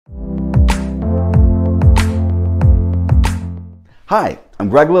Hi, I'm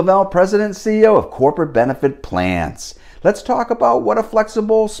Greg Lavelle, President and CEO of Corporate Benefit Plans. Let's talk about what a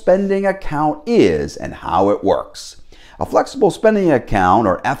flexible spending account is and how it works. A flexible spending account,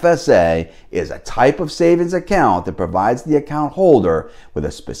 or FSA, is a type of savings account that provides the account holder with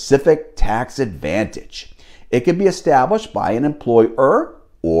a specific tax advantage. It can be established by an employer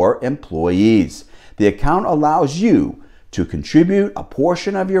or employees. The account allows you to contribute a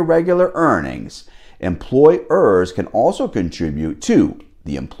portion of your regular earnings. Employers can also contribute to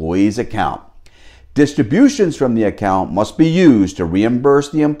the employee's account. Distributions from the account must be used to reimburse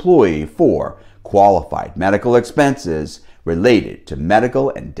the employee for qualified medical expenses related to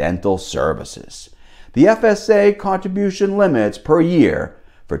medical and dental services. The FSA contribution limits per year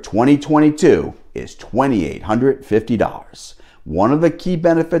for 2022 is $2,850. One of the key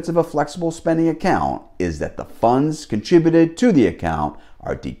benefits of a flexible spending account is that the funds contributed to the account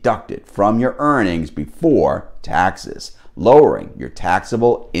are deducted from your earnings before taxes, lowering your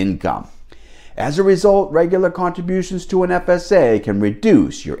taxable income. As a result, regular contributions to an FSA can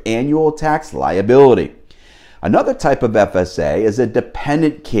reduce your annual tax liability. Another type of FSA is a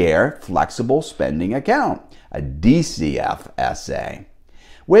dependent care flexible spending account, a DCFSA,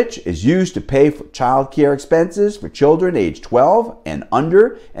 which is used to pay for child care expenses for children aged 12 and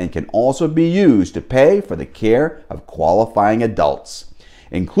under, and can also be used to pay for the care of qualifying adults,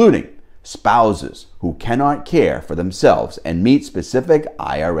 including spouses who cannot care for themselves and meet specific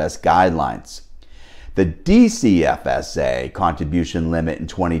IRS guidelines. The DCFSA contribution limit in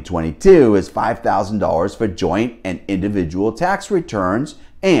 2022 is $5,000 for joint and individual tax returns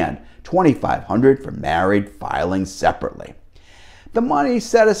and $2,500 for married filing separately. The money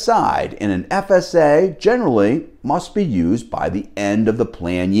set aside in an FSA generally must be used by the end of the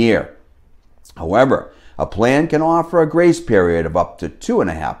plan year. However, a plan can offer a grace period of up to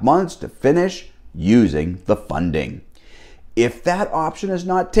 2.5 months to finish using the funding. If that option is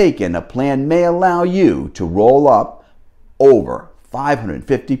not taken, a plan may allow you to roll up over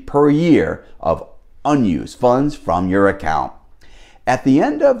 $550 per year of unused funds from your account. At the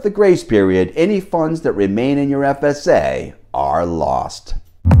end of the grace period, any funds that remain in your FSA are lost.